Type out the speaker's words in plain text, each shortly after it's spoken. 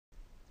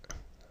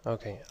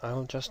Okay,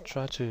 I'll just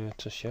try to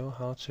show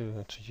how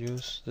to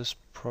use this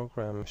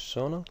program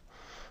Xournal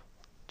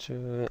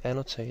to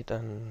annotate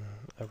a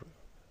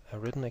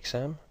written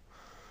exam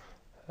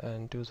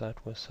and do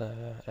that with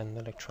an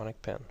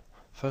electronic pen.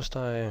 First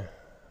I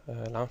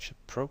launch a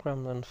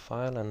program, then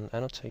File and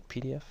Annotate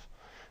PDF,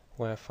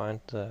 where I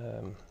find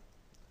the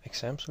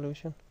exam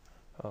solution,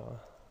 or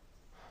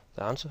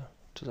the answer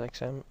to the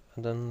exam,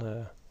 and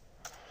then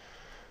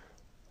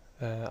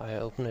I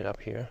open it up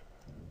here.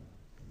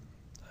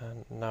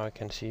 And now I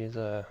can see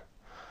the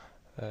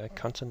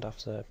content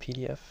of the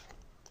PDF.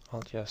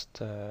 I'll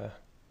just no,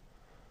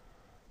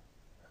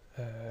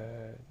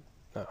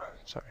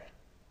 sorry.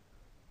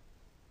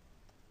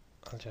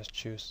 I'll just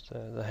choose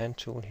the hand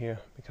tool here,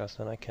 because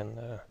then I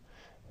can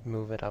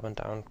move it up and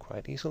down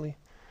quite easily.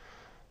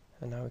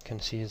 And now we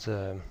can see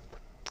the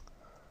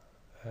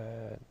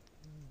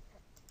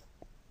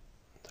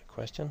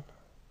question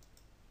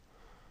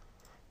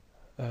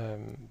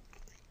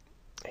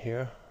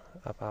here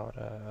about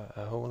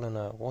a hole in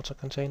a water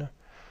container,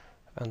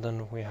 and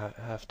then we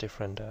have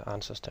different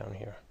answers down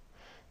here.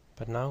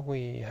 But now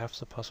we have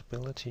the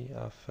possibility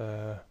of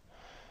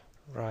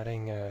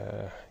writing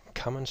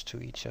comments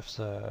to each of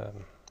the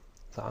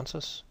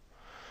answers,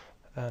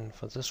 and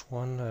for this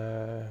one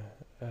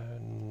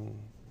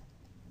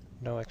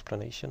no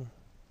explanation.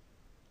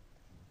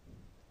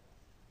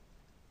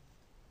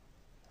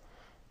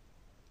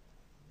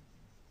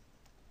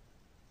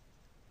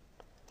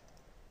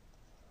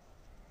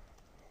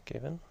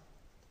 Given.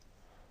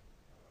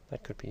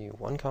 That could be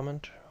one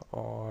comment,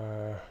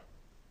 or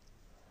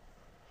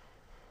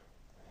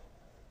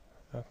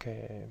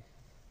okay,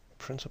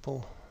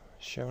 principle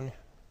shown.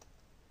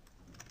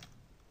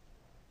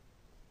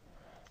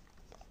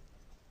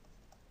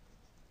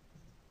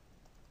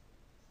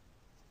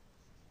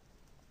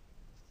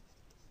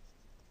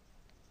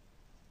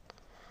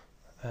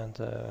 And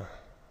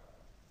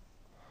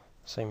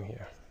same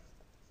here.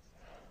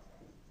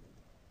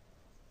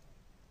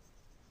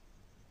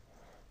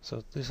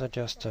 So these are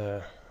just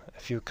a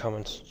few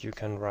comments you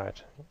can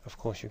write. Of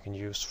course you can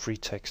use free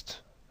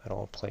text at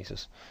all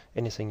places.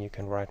 Anything you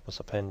can write with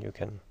a pen you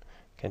can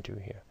do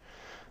here.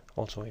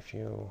 Also, if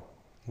you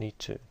need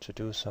to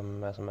do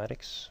some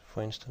mathematics,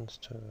 for instance,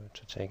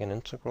 to take an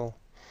integral,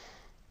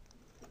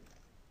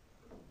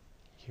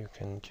 you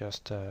can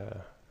just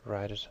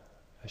write it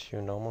as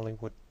you normally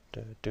would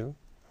do,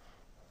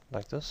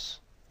 like this.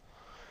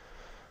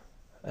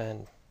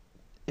 And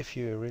if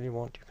you really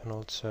want, you can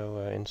also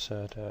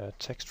insert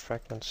text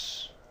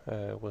fragments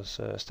with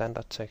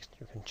standard text.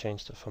 You can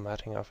change the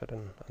formatting of it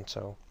and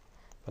so.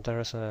 But there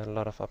is a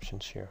lot of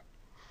options here.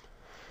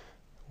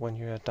 When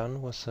you are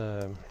done with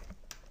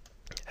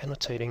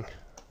annotating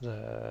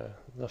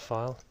the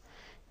file,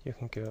 you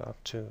can go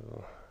up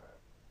to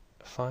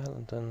File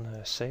and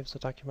then save the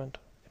document.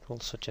 It will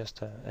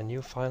suggest a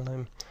new file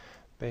name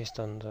based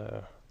on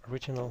the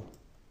original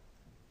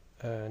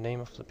name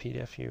of the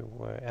PDF you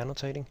were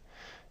annotating.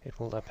 It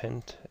will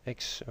append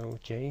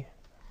XOJ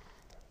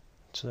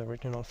to the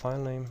original file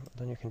name.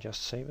 Then you can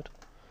just save it,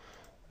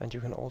 and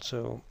you can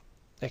also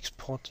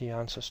export the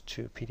answers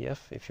to PDF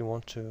if you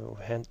want to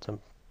hand them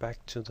back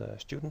to the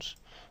students.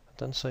 And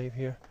then save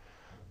here.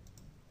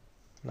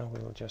 Now we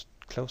will just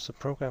close the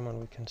program, and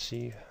we can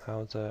see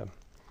how the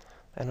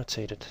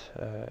annotated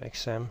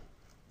exam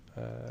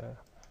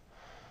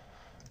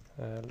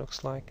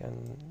looks like,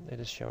 and it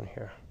is shown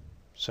here.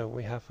 So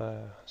we have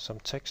some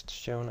text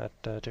shown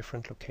at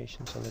different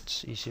locations, and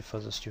it's easy for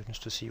the students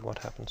to see what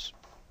happens.